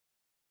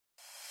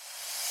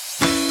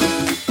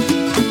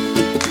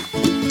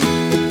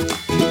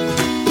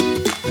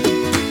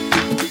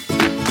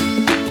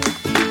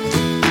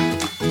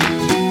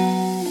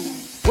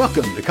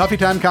Welcome to Coffee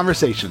Time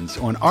Conversations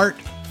on art,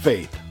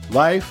 faith,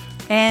 life,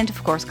 and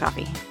of course,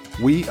 coffee.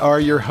 We are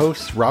your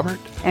hosts,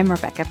 Robert and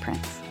Rebecca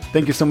Prince.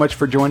 Thank you so much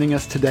for joining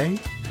us today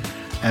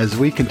as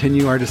we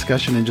continue our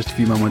discussion in just a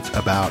few moments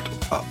about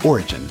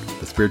Origin,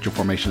 the spiritual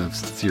formation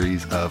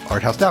series of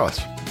Art House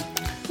Dallas.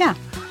 Yeah.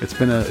 It's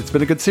been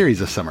a good series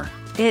this summer.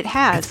 It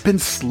has. It's been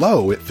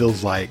slow, it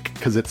feels like,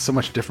 because it's so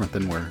much different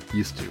than we're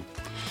used to.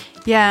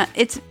 Yeah,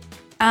 it's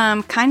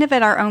kind of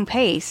at our own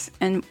pace,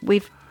 and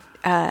we've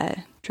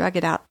drug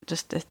it out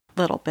just a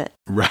little bit.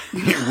 Right.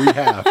 we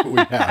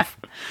have.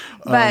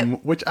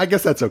 But which I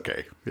guess that's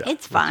okay. Yeah.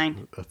 It's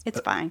fine. It's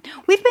fine.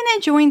 We've been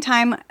enjoying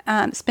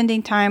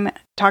spending time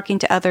talking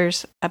to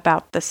others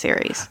about the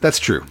series. That's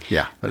true.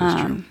 Yeah, that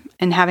is true.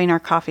 And having our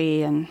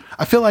coffee. And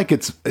I feel like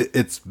it's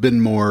been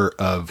more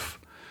of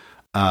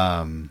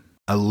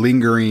a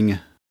lingering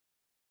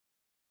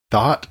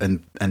thought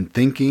and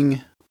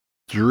thinking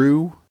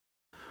through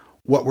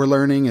what we're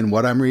learning and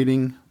what I'm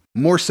reading,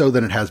 more so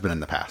than it has been in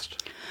the past.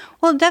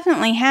 Well, it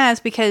definitely has,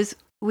 because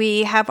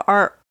we have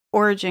our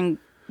Origin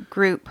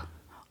group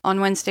on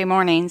Wednesday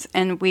mornings,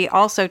 and we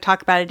also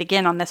talk about it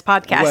again on this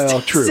podcast. Well,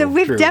 true. So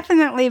we've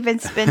definitely been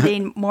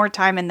spending more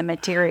time in the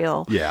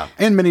material. Yeah,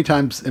 and many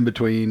times in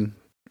between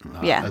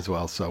as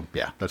well. So,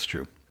 yeah, that's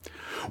true.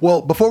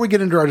 Well, before we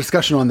get into our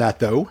discussion on that,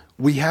 though,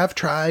 we have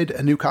tried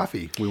a new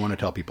coffee we want to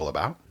tell people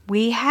about.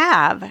 We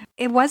have.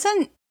 It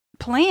wasn't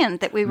planned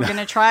that we were going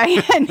to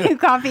try a new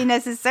coffee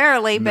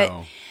necessarily, but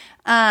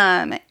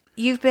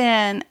you've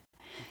been...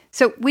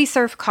 So we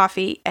serve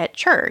coffee at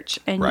church,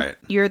 and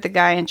you're the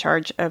guy in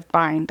charge of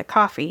buying the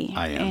coffee.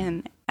 I am.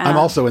 And, I'm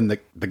also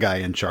the guy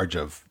in charge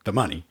of the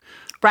money.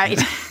 Right.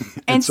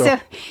 and so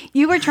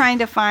you were trying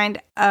to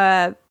find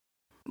a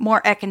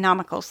more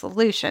economical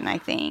solution, I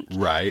think.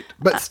 Right.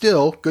 But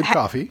still good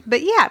coffee.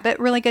 But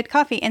really good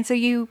coffee. And so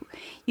you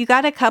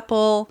got a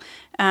couple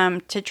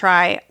to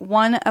try,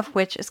 one of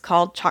which is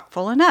called Chock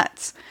full of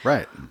Nuts.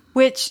 Right.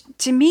 Which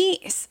to me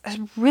is a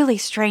really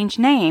strange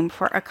name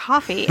for a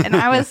coffee. And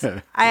I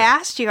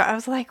asked you, I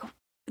was like,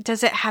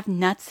 does it have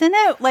nuts in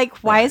it? Like,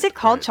 why is it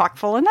called Chock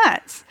full of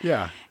Nuts?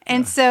 Yeah.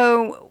 And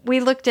so we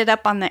looked it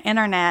up on the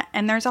internet,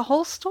 and there's a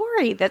whole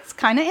story that's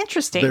kind of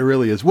interesting. There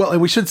really is. Well,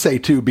 and we should say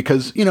too,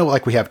 because,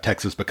 like we have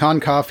Texas pecan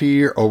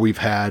coffee, or we've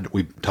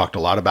talked a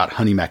lot about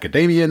honey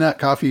macadamia nut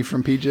coffee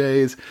from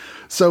PJ's.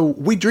 So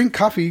we drink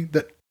coffee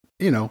that,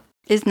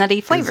 is nutty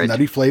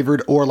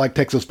flavored. Or like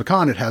Texas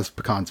pecan, it has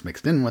pecans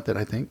mixed in with it,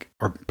 I think.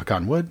 Or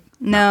pecan wood.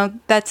 No,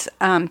 that's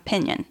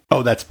Pinyon.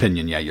 Oh, that's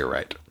Pinyon. Yeah, you're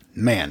right.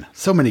 Man,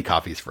 so many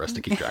coffees for us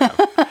to keep track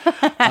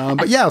of.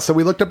 But yeah, so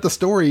we looked up the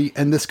story,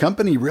 and this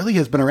company really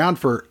has been around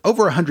for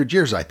over 100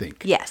 years, I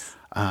think. Yes.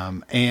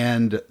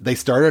 And they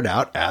started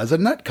out as a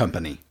nut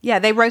company. Yeah,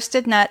 they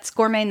roasted nuts,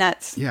 gourmet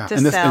nuts to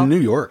sell. In New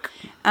York.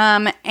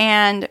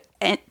 And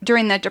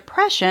during the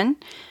Depression,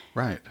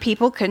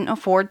 people couldn't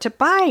afford to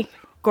buy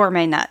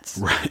gourmet nuts.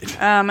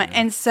 Right.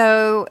 And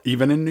so...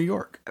 Even in New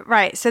York.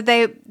 Right. So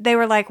they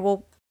were like,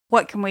 well,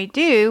 what can we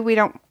do? We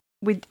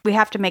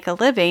have to make a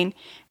living.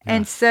 Yeah.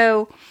 And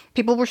so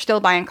people were still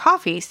buying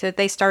coffee. So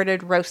they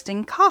started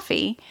roasting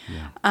coffee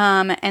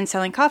and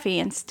selling coffee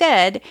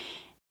instead.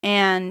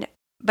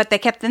 But they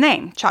kept the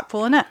name, Chock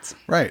full of Nuts.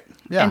 Right.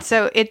 Yeah. And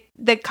so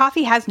the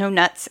coffee has no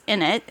nuts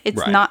in it.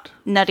 It's not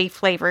nutty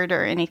flavored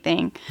or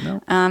anything. No.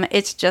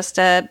 It's just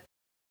a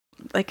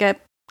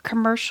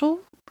commercial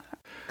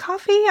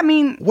coffee.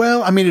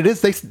 It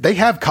is. They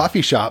have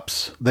coffee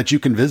shops that you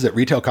can visit,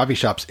 retail coffee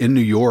shops in New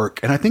York,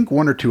 and I think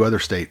one or two other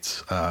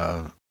states,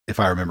 if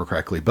I remember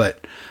correctly.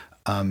 But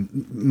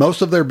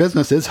most of their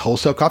business is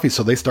wholesale coffee.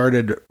 So they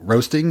started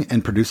roasting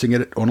and producing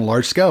it on a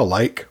large scale,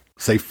 like,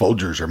 say,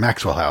 Folgers or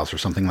Maxwell House or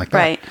something like that.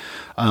 Right.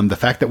 The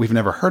fact that we've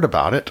never heard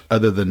about it,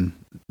 other than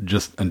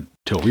just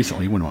until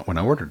recently when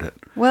I ordered it.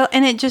 Well,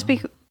 and it just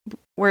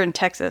we're in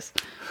Texas.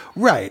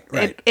 Right.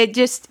 It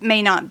just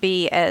may not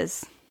be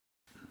as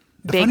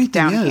big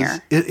down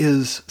here. It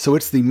is. So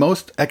it's the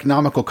most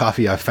economical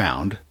coffee I've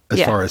found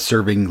as far as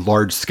serving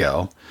large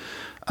scale,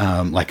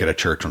 like at a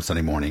church on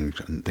Sunday morning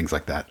and things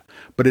like that.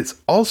 But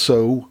it's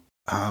also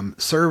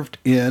served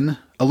in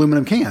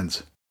aluminum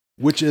cans,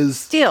 which is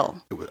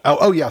steel.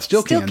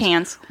 Steel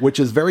cans, which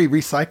is very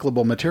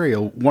recyclable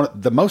material.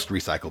 The most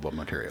recyclable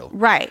material,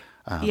 right?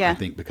 I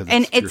think because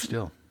it's pure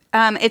steel.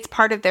 It's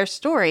part of their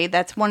story.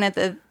 That's one of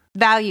the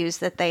values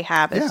that they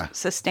have is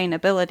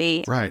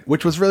sustainability. Right.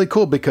 Which was really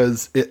cool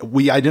because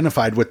we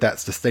identified with that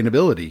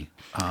sustainability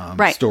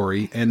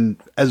story. And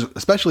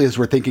especially as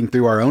we're thinking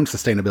through our own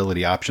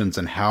sustainability options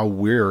and how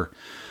we're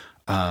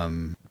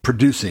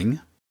producing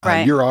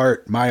your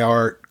art, my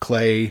art,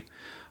 clay,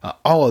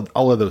 all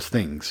of those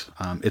things.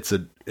 It's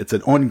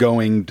an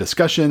ongoing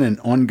discussion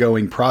and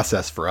ongoing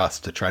process for us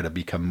to try to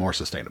become more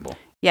sustainable.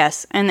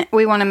 Yes. And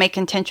we want to make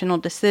intentional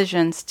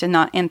decisions to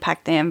not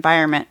impact the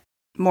environment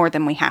more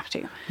than we have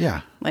to.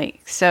 Yeah.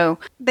 So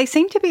they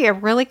seem to be a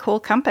really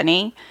cool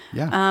company.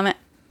 Yeah.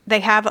 they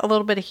have a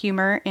little bit of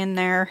humor in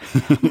their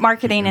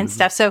marketing and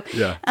stuff. So,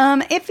 Yeah.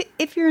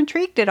 If you're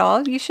intrigued at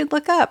all, you should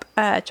look up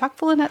Chock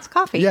full of Nuts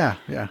coffee. Yeah.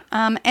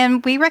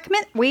 And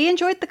we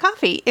enjoyed the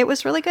coffee. It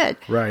was really good.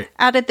 Right.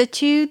 Out of the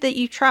two that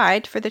you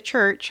tried for the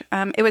church,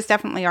 it was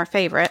definitely our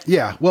favorite.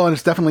 Yeah. Well, and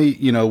it's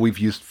definitely, we've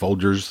used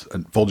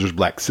Folgers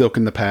Black Silk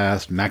in the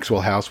past,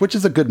 Maxwell House, which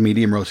is a good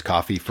medium roast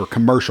coffee for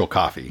commercial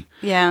coffee.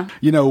 Yeah.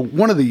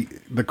 One of the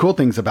cool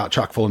things about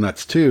Chock full of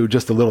Nuts too,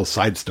 just a little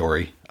side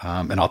story,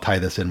 and I'll tie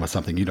this in with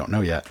something you don't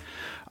know yet,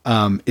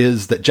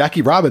 is that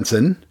Jackie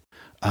Robinson,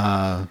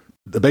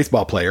 the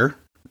baseball player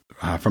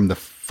from the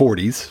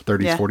 30s,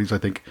 40s, I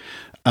think,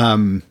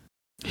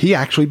 he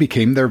actually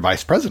became their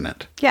vice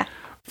president. Yeah.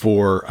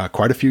 For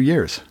quite a few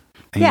years.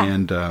 Yeah.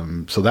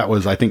 And so that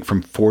was, I think,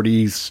 from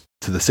 40s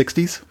to the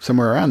 60s,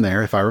 somewhere around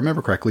there, if I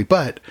remember correctly.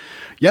 But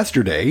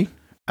yesterday,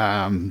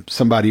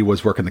 somebody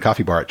was working the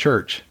coffee bar at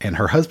church, and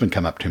her husband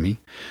come up to me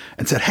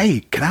and said,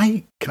 "Hey, can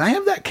I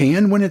have that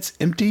can when it's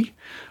empty?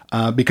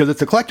 Because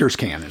it's a collector's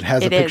can. It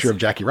has a picture of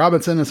Jackie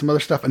Robinson and some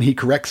other stuff." And he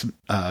collects,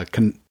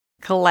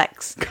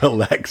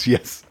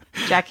 yes.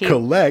 Jackie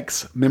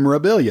collects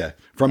memorabilia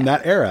from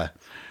that era.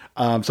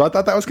 So I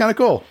thought that was kind of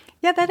cool.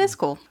 Yeah, that is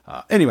cool.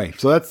 Anyway,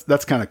 so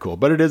that's kind of cool,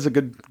 but it is a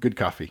good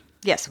coffee.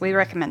 Yes, we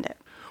recommend it.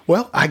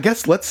 Well, I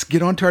guess let's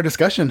get on to our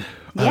discussion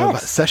of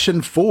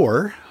session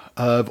 4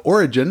 of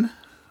Origin.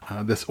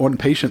 This On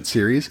Patient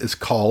series is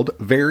called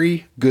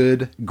Very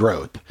Good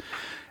Growth.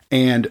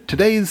 And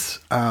today's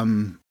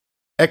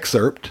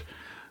excerpt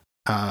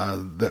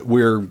that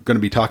we're going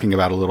to be talking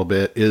about a little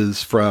bit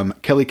is from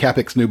Kelly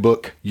Kapic's new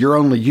book, You're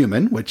Only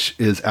Human, which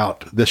is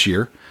out this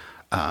year.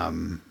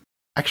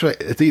 Actually,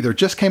 it's either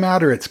just came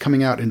out or it's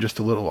coming out in just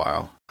a little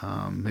while,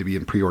 maybe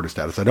in pre-order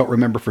status. I don't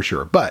remember for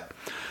sure, but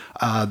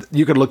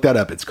you could look that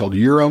up. It's called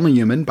You're Only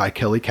Human by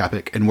Kelly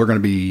Kapic, and we're going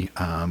to be,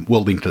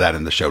 we'll link to that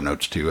in the show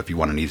notes too, if you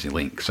want an easy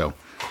link. So,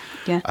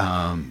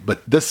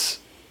 but this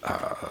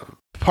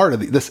part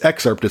of this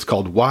excerpt is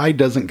called Why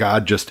Doesn't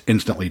God Just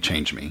Instantly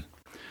Change Me?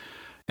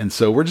 And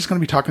so we're just going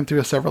to be talking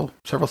through several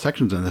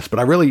sections in this, but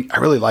I really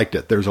liked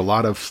it. There's a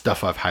lot of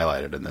stuff I've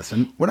highlighted in this,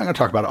 and we're not going to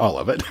talk about all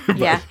of it.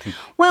 Yeah.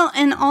 Well,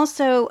 and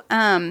also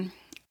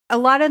a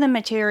lot of the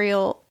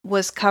material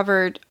was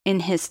covered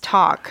in his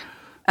talk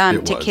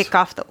to kick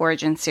off the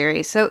Origin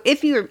series. So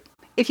if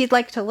you'd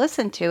like to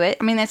listen to it,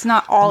 I mean, it's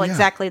not all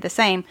exactly the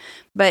same,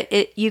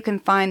 but you can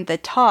find the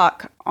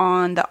talk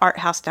on the Art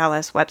House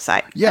Dallas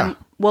website. Yeah. And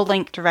we'll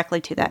link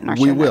directly to that in our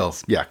show notes. We will.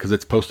 Yeah, because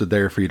it's posted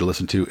there for you to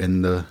listen to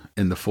in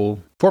the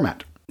full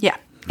format. Yeah.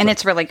 And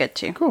it's really good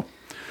too. Cool.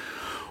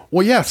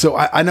 Well, yeah. So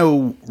I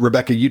know,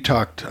 Rebecca, you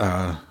talked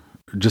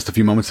just a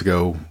few moments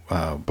ago,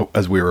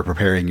 as we were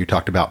preparing, you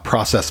talked about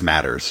process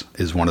matters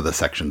is one of the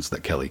sections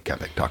that Kelly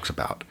Kapic talks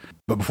about.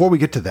 But before we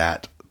get to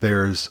that,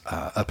 there's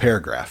a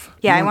paragraph.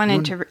 Yeah, I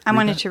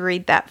wanted to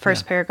read that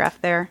first paragraph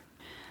there.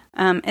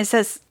 It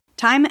says,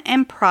 time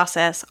and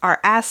process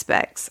are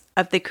aspects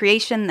of the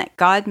creation that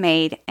God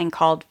made and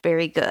called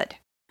very good.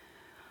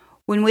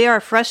 When we are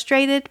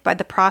frustrated by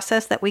the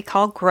process that we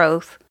call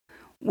growth,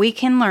 we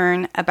can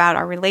learn about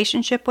our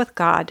relationship with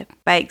God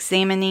by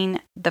examining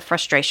the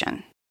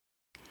frustration,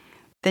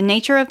 the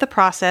nature of the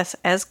process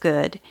as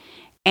good,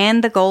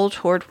 and the goal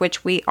toward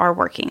which we are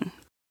working,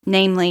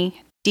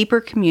 namely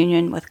deeper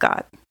communion with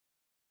God.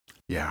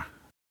 Yeah.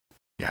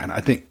 Yeah. And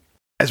I think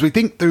as we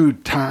think through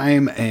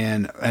time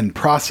and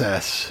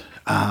process,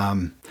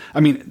 I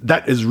mean,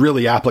 that is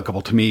really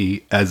applicable to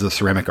me as a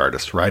ceramic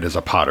artist, right? As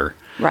a potter.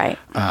 Right.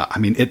 I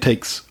mean, it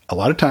takes a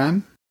lot of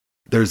time.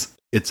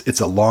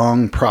 It's a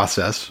long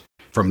process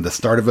from the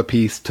start of a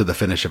piece to the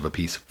finish of a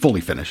piece,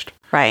 fully finished.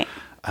 Right.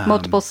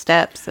 Multiple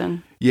steps.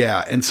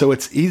 Yeah. And so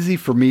it's easy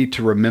for me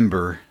to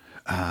remember,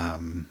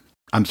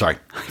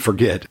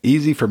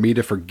 easy for me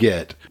to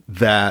forget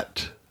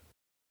that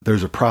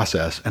there's a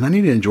process, and I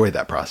need to enjoy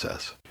that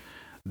process.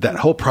 That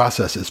whole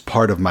process is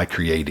part of my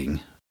creating,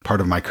 part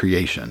of my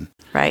creation.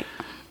 Right.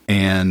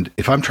 And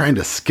if I'm trying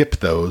to skip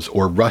those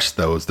or rush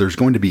those, there's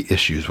going to be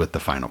issues with the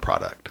final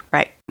product.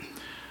 Right.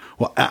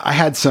 Well, I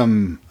had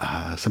some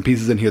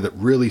pieces in here that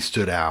really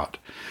stood out.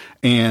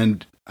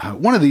 And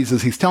one of these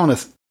is he's telling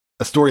us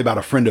a story about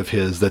a friend of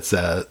his that's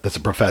a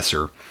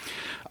professor,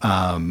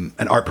 an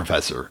art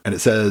professor. And it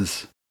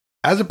says,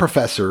 as a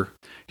professor,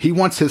 he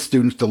wants his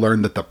students to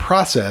learn that the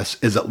process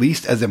is at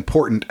least as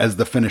important as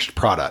the finished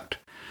product,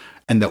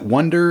 and that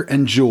wonder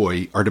and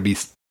joy are to be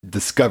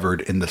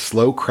discovered in the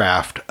slow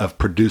craft of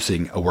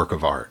producing a work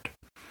of art.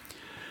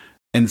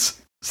 And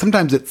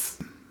sometimes it's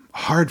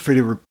hard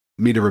for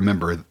me to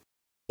remember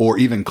or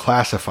even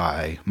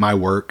classify my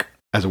work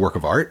as a work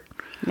of art,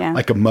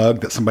 like a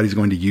mug that somebody's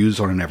going to use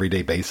on an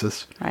everyday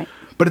basis. Right.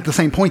 But at the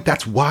same point,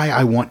 that's why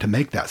I want to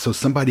make that, so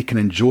somebody can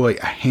enjoy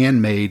a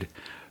handmade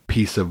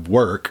piece of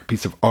work,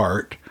 piece of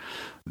art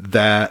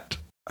that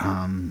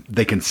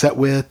they can sit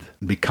with,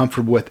 be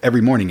comfortable with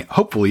every morning.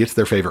 Hopefully it's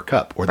their favorite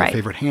cup or their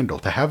favorite handle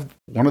to have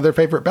one of their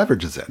favorite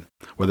beverages in,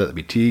 whether that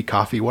be tea,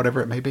 coffee,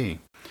 whatever it may be.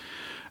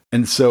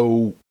 And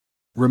so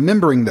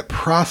remembering that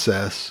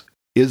process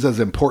is as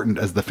important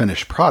as the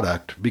finished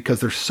product because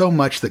there's so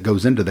much that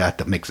goes into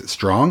that makes it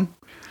strong,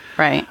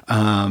 Right.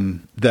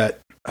 that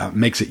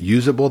makes it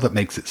usable, that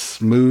makes it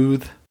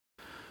smooth,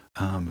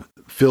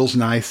 feels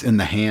nice in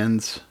the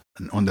hands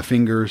and on the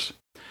fingers.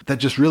 That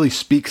just really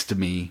speaks to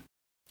me.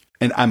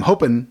 And I'm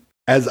hoping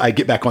as I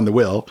get back on the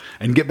wheel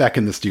and get back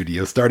in the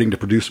studio, starting to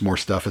produce more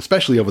stuff,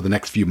 especially over the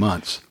next few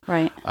months,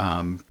 Right.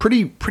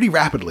 pretty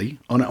rapidly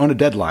on a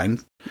deadline,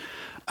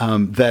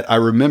 that I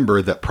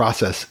remember that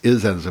process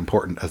is as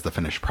important as the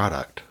finished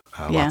product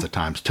lots of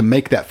times to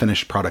make that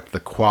finished product the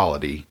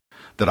quality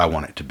that I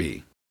want it to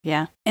be.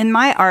 Yeah. In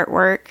my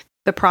artwork,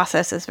 the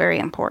process is very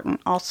important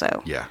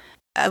also. Yeah.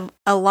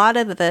 A lot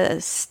of the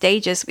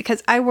stages,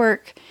 because I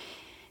work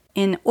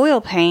in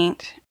oil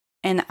paint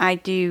and I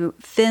do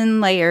thin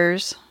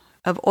layers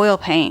of oil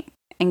paint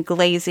and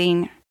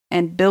glazing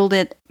and build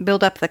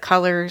up the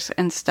colors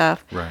and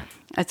stuff. Right.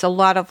 It's a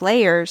lot of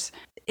layers.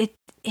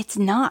 It's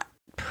not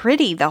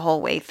pretty the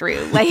whole way through.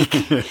 Like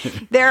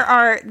there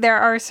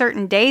are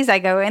certain days I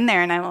go in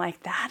there and I'm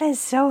like, that is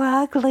so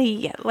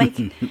ugly. Like,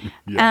 and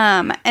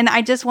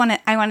I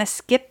want to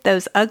skip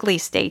those ugly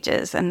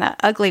stages and the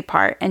ugly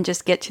part and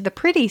just get to the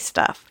pretty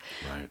stuff.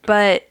 Right.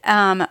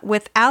 But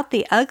without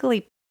the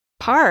ugly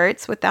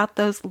parts, without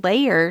those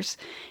layers,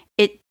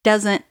 it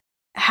doesn't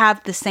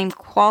have the same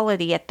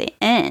quality at the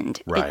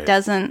end. Right. It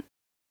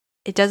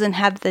doesn't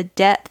have the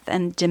depth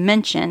and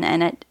dimension,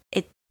 and it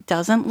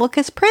doesn't look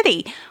as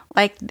pretty.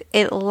 Like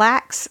it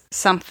lacks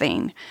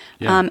something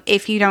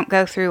if you don't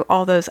go through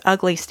all those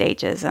ugly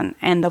stages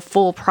and the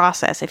full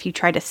process. If you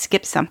try to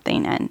skip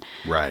something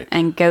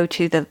and go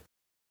to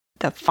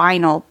the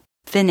final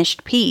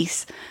finished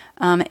piece,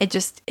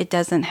 it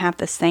doesn't have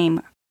the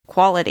same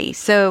quality.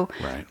 So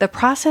the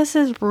process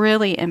is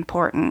really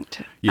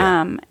important.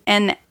 Yeah.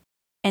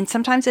 And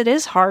sometimes it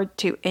is hard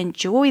to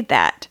enjoy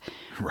that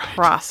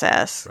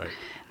process.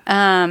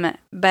 Right.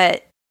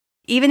 But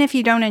even if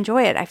you don't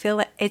enjoy it, I feel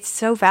that it's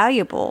so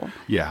valuable.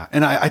 Yeah.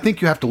 And I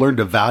think you have to learn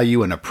to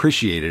value and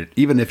appreciate it,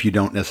 even if you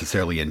don't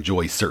necessarily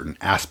enjoy certain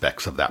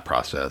aspects of that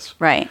process.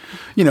 Right.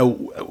 You know,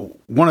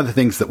 one of the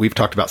things that we've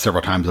talked about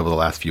several times over the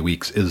last few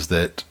weeks is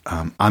that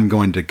I'm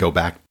going to go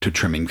back to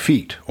trimming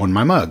feet on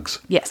my mugs.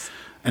 Yes.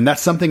 And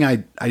that's something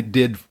I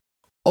did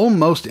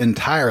almost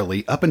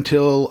entirely up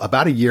until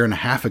about a year and a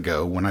half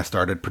ago when I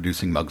started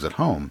producing mugs at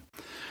home.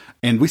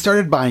 And we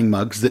started buying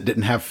mugs that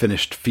didn't have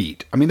finished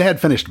feet. I mean, they had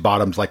finished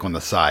bottoms like on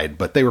the side,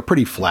 but they were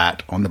pretty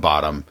flat on the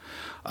bottom,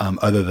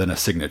 other than a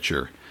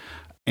signature.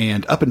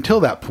 And up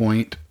until that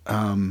point,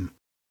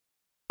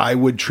 I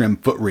would trim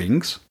foot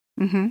rings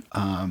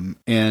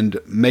and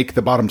make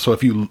the bottom. So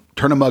if you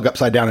turn a mug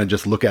upside down and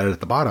just look at it at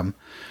the bottom,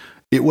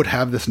 it would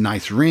have this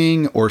nice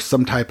ring or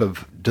some type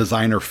of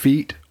designer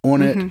feet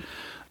on it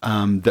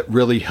that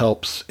really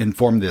helps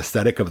inform the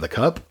aesthetic of the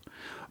cup,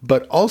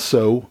 but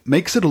also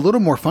makes it a little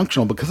more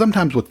functional because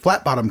sometimes with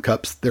flat bottom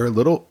cups, they're a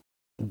little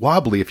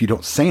wobbly if you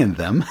don't sand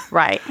them.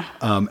 Right.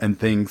 And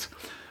things.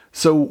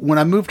 So when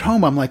I moved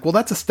home, I'm like, well,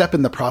 that's a step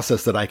in the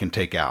process that I can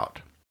take out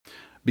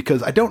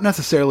because I don't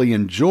necessarily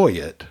enjoy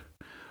it,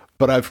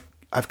 but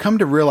I've come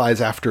to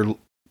realize after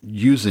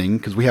using,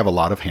 because we have a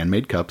lot of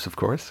handmade cups, of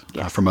course,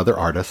 from other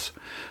artists,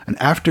 and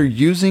after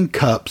using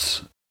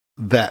cups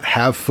that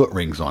have foot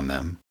rings on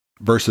them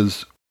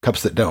versus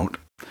cups that don't,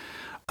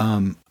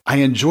 I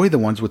enjoy the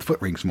ones with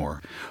foot rings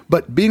more.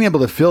 But being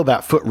able to fill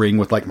that foot ring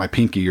with like my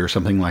pinky or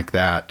something like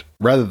that,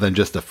 rather than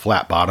just a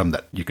flat bottom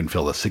that you can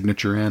fill a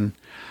signature in,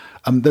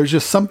 there's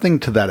just something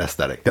to that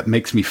aesthetic that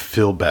makes me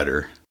feel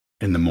better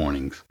in the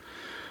mornings.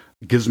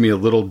 It gives me a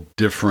little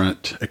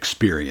different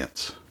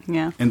experience.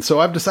 Yeah. And so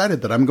I've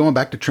decided that I'm going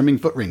back to trimming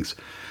foot rings.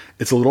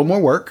 It's a little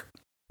more work.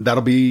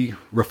 That'll be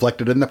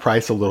reflected in the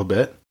price a little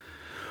bit.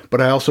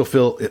 But I also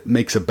feel it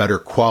makes a better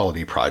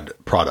quality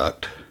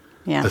product.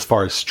 Yeah. As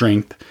far as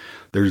strength,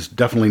 there's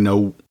definitely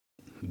no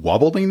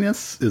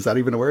wobbliness. Is that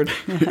even a word?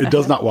 It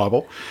does not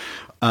wobble.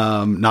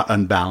 Not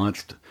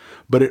unbalanced.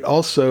 But it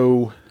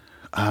also,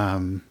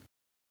 I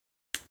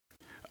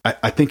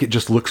think it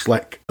just looks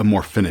like a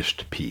more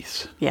finished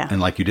piece. Yeah.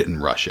 And like you didn't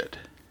rush it.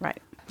 Right.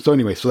 So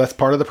anyway, so that's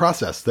part of the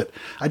process that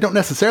I don't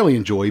necessarily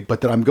enjoy,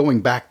 but that I'm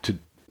going back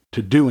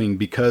to doing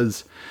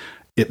because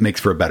it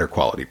makes for a better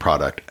quality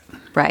product.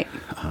 Right.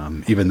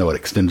 Even though it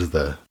extends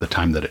the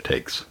time that it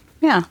takes.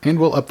 Yeah. And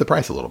we'll up the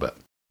price a little bit.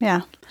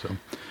 Yeah. So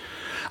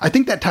I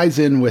think that ties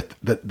in with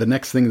the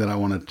next thing that I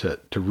wanted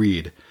to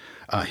read.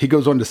 He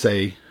goes on to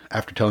say,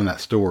 after telling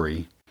that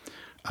story,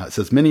 it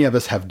says, many of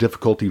us have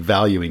difficulty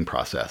valuing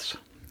process.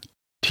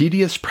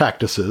 Tedious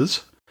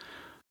practices,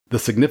 the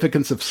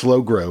significance of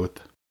slow growth,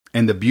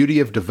 and the beauty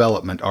of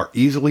development are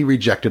easily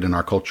rejected in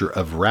our culture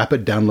of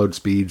rapid download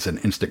speeds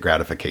and instant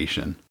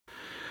gratification.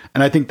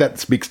 And I think that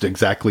speaks to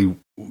exactly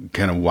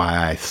kind of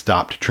why I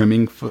stopped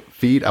trimming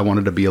feet. I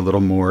wanted to be a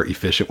little more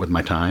efficient with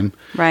my time.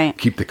 Right.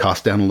 Keep the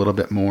cost down a little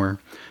bit more.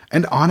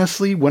 And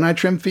honestly, when I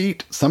trim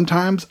feet,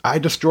 sometimes I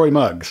destroy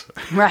mugs.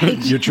 Right.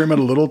 You trim it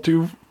a little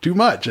too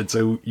much, and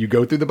so you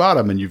go through the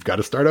bottom, and you've got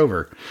to start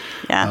over.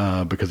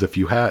 Yeah. Because if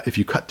you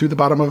cut through the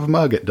bottom of a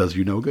mug, it does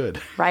you no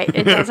good. Right.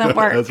 It doesn't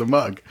work as a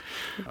mug.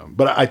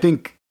 But I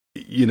think,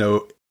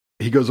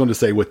 he goes on to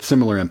say, with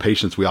similar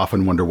impatience, we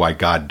often wonder why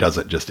God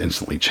doesn't just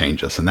instantly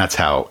change us, and that's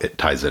how it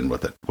ties in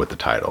with the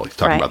title. He's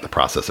talking about the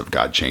process of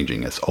God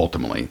changing us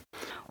ultimately.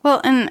 Well,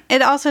 and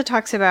it also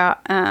talks about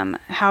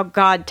how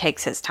God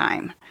takes his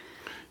time.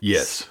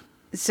 Yes.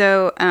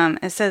 So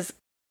it says,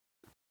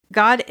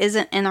 God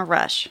isn't in a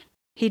rush.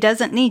 He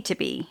doesn't need to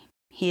be.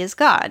 He is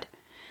God.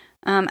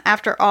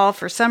 After all,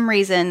 for some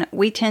reason,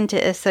 we tend to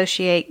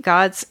associate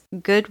God's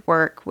good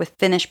work with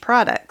finished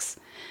products,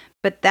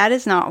 but that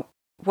is not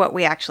what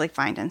we actually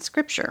find in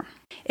Scripture.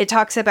 It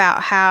talks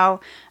about how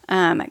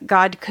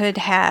God could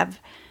have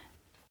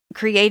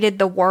created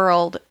the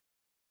world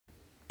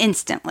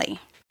instantly,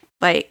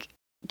 like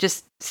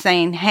just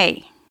saying,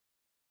 hey,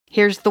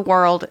 here's the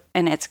world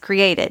and it's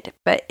created,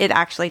 but it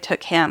actually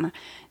took him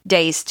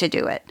days to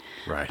do it.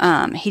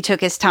 Right. He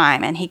took his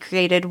time and he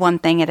created one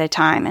thing at a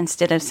time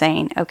instead of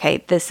saying,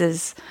 okay, this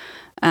is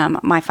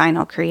my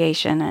final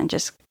creation and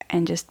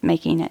just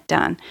making it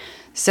done.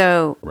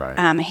 So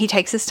he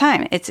takes his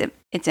time.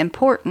 It's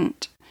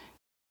important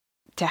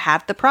to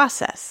have the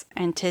process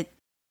and to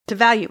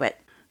value it.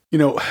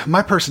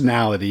 My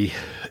personality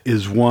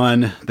is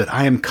one that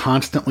I am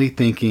constantly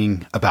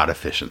thinking about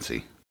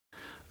efficiency.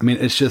 I mean,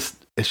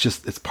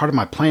 it's part of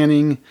my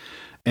planning.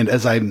 And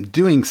as I'm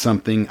doing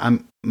something,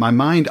 my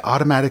mind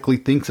automatically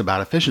thinks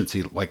about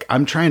efficiency. Like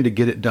I'm trying to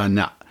get it done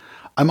now.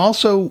 I'm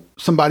also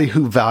somebody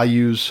who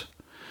values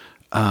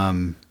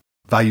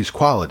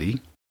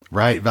quality,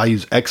 right?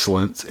 Values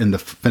excellence in the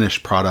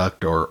finished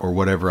product or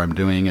whatever I'm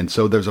doing. And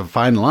so there's a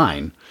fine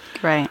line,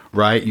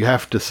 right? You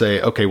have to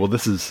say, okay, well,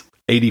 this is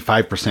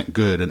 85%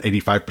 good and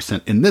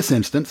 85% in this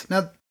instance.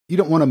 Now, you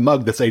don't want a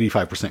mug that's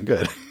 85%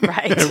 good.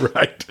 Right.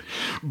 Right.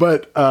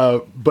 But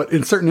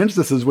in certain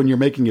instances, when you're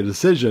making a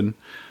decision,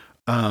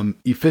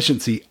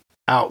 efficiency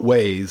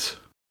outweighs.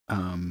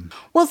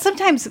 Well,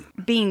 sometimes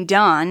being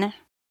done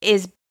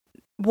is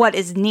what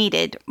is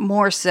needed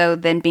more so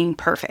than being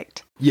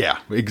perfect. Yeah,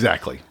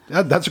 exactly.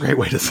 That's a great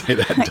way to say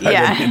that.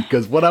 Yeah.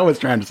 Because what I was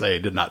trying to say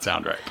did not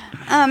sound right.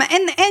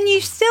 And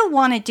you still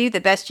want to do the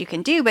best you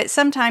can do, but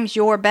sometimes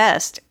your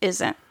best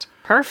isn't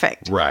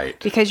perfect. Right.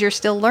 Because you're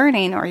still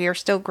learning or you're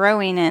still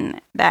growing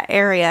in that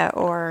area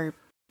or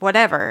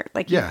whatever.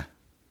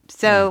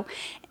 So,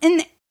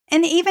 and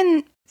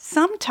even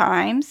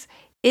sometimes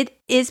it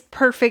is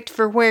perfect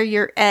for where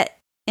you're at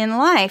in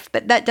life,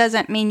 but that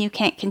doesn't mean you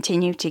can't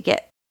continue to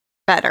get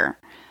better.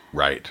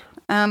 Right.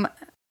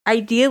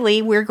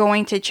 Ideally, we're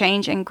going to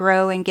change and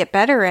grow and get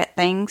better at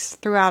things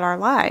throughout our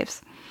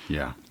lives.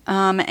 Yeah.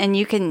 And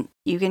you can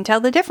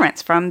tell the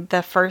difference from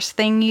the first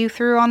thing you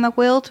threw on the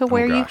wheel to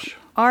where you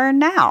are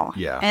now.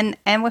 Yeah.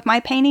 And with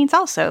my paintings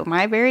also,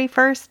 my very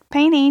first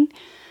painting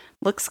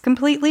looks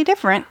completely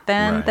different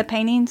than the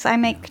paintings I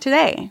make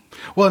today.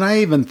 Well, and I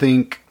even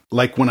think,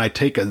 like, when I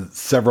take a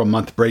several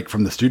month break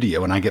from the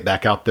studio and I get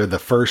back out there, the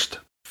first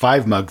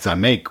 5 mugs I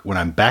make when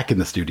I'm back in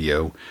the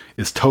studio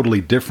is totally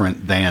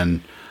different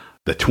than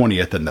the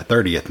 20th and the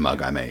 30th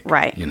mug I make.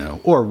 Right.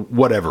 Or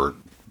whatever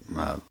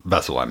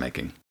vessel I'm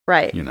making.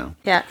 Right.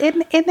 Yeah,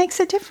 it makes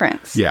a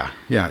difference. Yeah,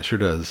 it sure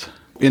does.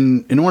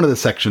 In one of the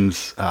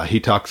sections, he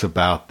talks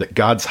about that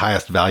God's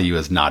highest value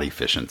is not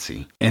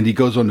efficiency. And he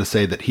goes on to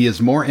say that he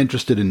is more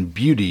interested in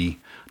beauty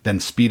than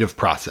speed of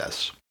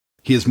process.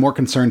 He is more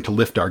concerned to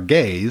lift our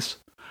gaze,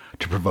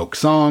 to provoke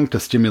song, to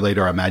stimulate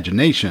our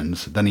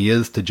imaginations, than he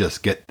is to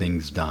just get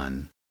things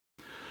done.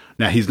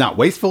 Now, he's not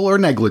wasteful or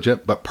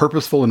negligent, but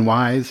purposeful and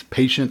wise,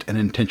 patient and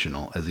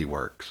intentional as he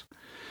works.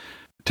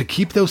 To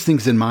keep those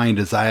things in mind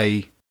as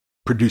I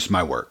produce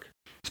my work,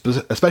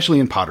 especially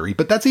in pottery,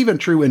 but that's even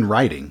true in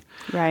writing.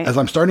 Right. As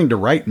I'm starting to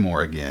write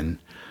more again,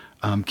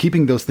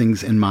 keeping those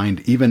things in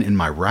mind, even in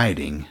my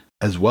writing,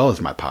 as well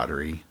as my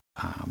pottery.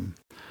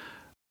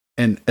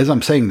 And as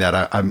I'm saying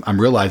that,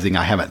 I'm realizing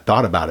I haven't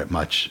thought about it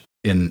much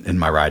in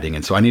my writing.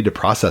 And so I need to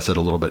process it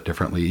a little bit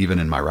differently, even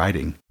in my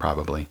writing,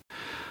 probably.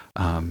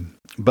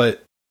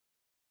 But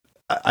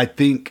I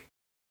think,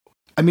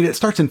 it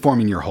starts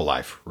informing your whole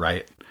life,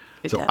 right?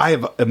 It So does. I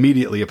have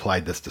immediately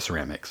applied this to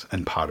ceramics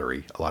and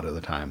pottery a lot of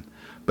the time.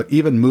 But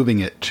even moving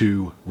it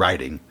to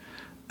writing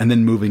and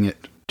then moving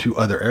it to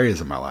other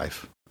areas of my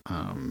life,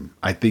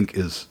 I think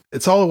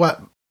it's all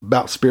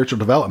about spiritual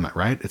development,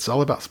 right? It's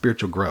all about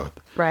spiritual growth.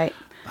 Right.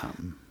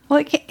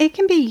 Well, it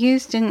can be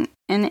used in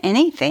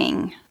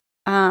anything,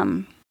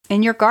 in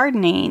your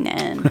gardening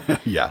and,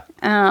 Yeah.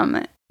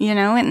 and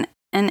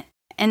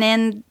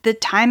in the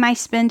time I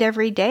spend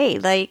every day,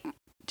 like,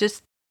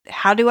 just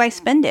how do I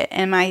spend it?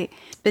 Am I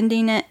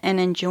spending it and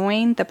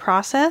enjoying the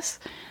process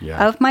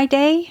of my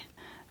day?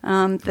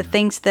 The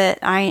things that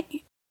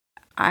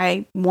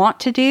I want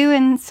to do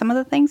and some of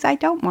the things I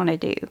don't want to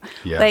do.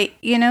 Yeah.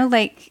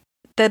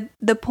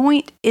 The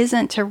point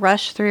isn't to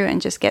rush through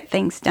and just get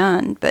things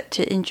done, but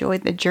to enjoy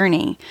the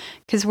journey.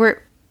 Because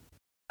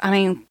I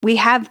mean, we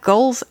have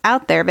goals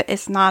out there, but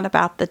it's not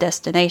about the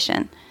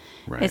destination.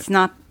 Right. It's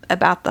not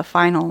about the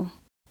final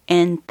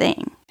end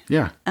thing.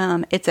 Yeah.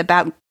 It's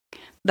about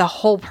the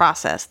whole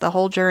process, the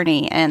whole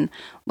journey, and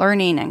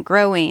learning and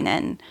growing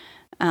and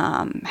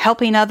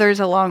helping others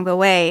along the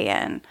way.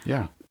 And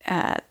Yeah.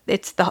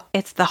 it's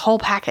the whole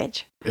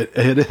package.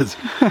 It is.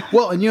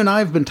 Well, and you and I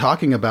have been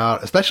talking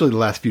about, especially the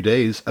last few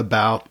days,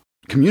 about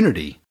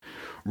community,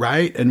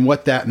 right? And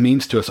what that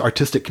means to us,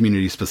 artistic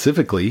community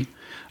specifically.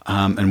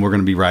 And we're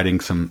going to be writing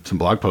some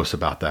blog posts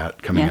about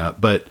that coming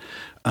up. But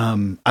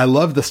I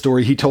love the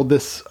story. He told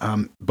this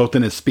both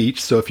in his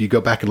speech. So if you go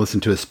back and listen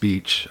to his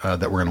speech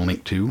that we're going to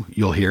link to,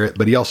 you'll hear it.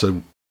 But he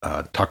also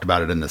talked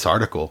about it in this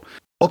article.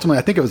 Ultimately,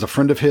 I think it was a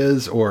friend of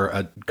his or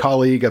a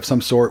colleague of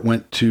some sort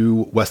went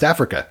to West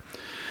Africa.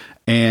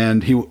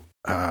 And he,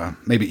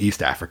 maybe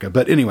East Africa.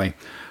 But anyway,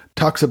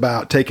 talks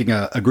about taking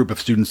a group of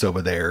students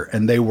over there.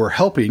 And they were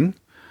helping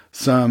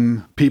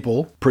some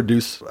people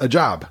produce a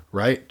job,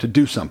 right? To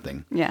do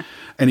something. Yeah.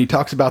 And he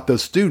talks about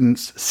those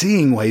students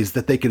seeing ways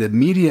that they could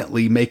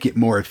immediately make it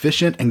more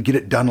efficient and get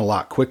it done a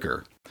lot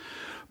quicker.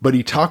 But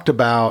he talked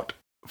about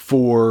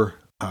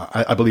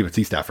I believe it's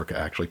East Africa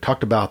actually,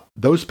 talked about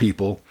those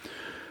people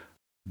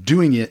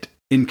doing it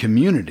in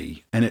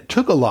community. And it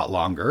took a lot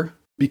longer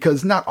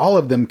because not all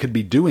of them could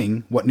be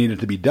doing what needed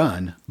to be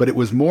done, but it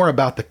was more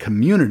about the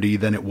community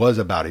than it was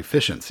about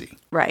efficiency.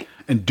 Right.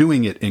 And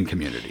doing it in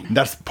community.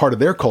 That's part of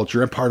their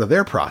culture and part of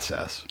their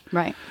process.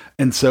 Right.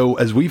 And so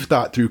as we've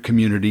thought through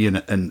community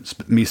and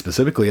me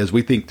specifically, as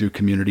we think through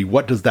community,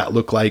 what does that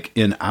look like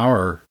in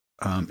our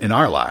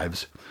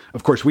lives?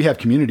 Of course, we have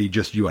community,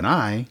 just you and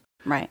I.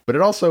 Right. But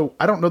it also,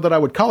 I don't know that I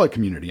would call it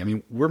community. I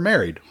mean, we're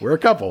married. We're a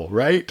couple,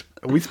 right?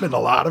 We spend a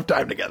lot of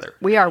time together.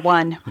 We are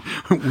one.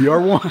 We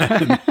are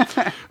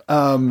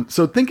one.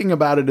 So thinking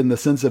about it in the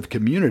sense of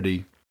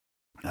community,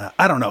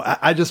 I don't know.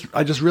 It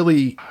just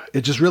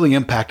really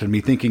impacted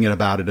me thinking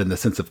about it in the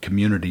sense of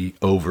community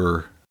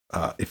over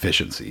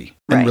efficiency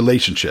and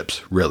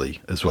relationships. Really,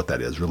 is what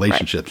that is.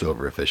 Relationships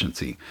over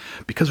efficiency,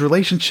 because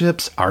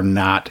relationships are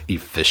not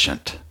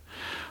efficient.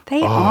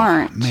 They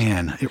aren't.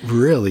 Man, it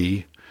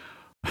really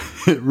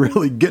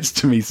gets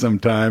to me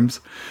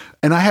sometimes,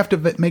 and I have to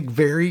make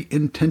very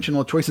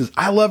intentional choices.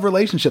 I love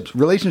relationships.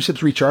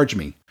 Relationships recharge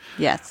me.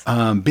 Yes.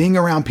 Being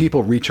around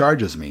people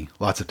recharges me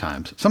lots of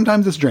times.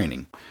 Sometimes it's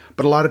draining,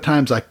 but a lot of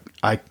times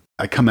I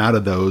come out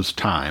of those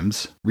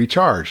times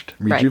recharged,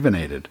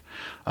 rejuvenated,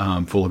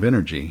 full of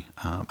energy.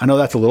 I know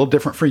that's a little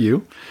different for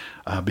you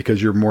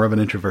because you're more of an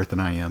introvert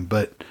than I am,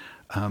 but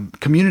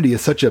community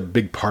is such a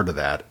big part of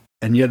that.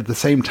 And yet at the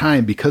same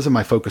time, because of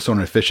my focus on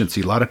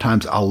efficiency, a lot of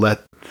times I'll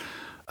let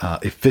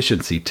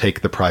efficiency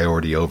take the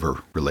priority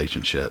over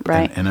relationship.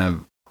 Right.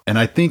 And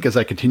I think as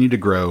I continue to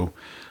grow,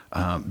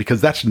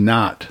 because that's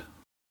not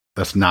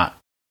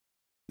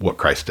what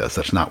Christ does.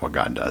 That's not what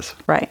God does.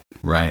 Right.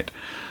 Right.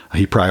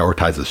 He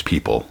prioritizes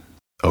people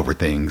over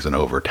things and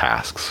over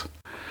tasks.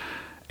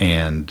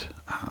 And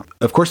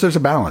of course, there's a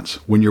balance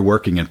when you're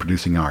working and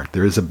producing art.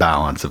 There is a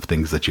balance of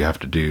things that you have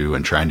to do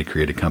and trying to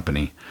create a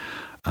company.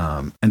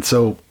 And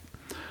so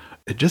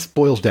it just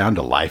boils down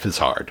to life is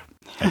hard.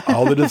 And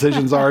all the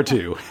decisions are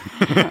too.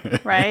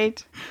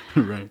 Right.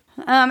 Right.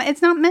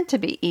 It's not meant to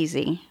be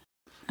easy.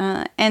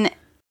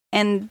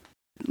 And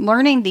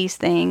learning these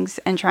things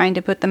and trying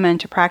to put them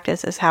into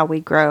practice is how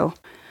we grow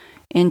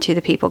into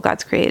the people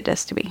God's created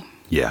us to be.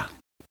 Yeah.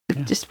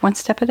 Just one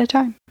step at a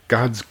time.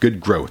 God's good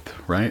growth,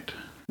 right?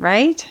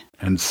 Right.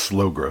 And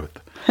slow growth,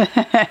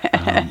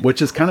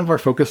 which is kind of our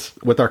focus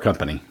with our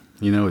company,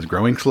 is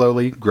growing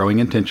slowly, growing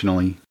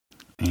intentionally.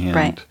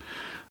 And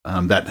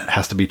that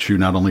has to be true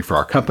not only for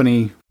our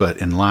company, but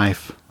in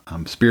life,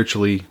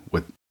 spiritually,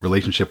 with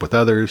relationship with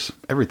others,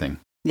 everything.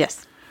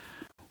 Yes.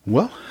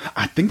 Well,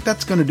 I think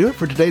that's going to do it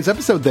for today's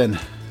episode then.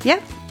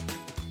 Yep.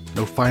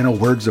 No final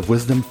words of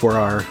wisdom for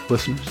our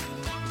listeners?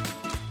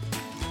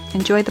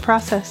 Enjoy the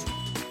process.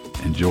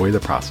 Enjoy the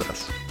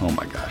process. Oh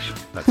my gosh,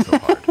 that's so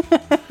hard.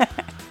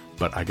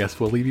 But I guess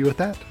we'll leave you with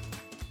that.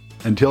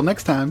 Until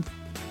next time.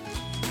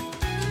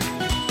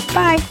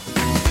 Bye.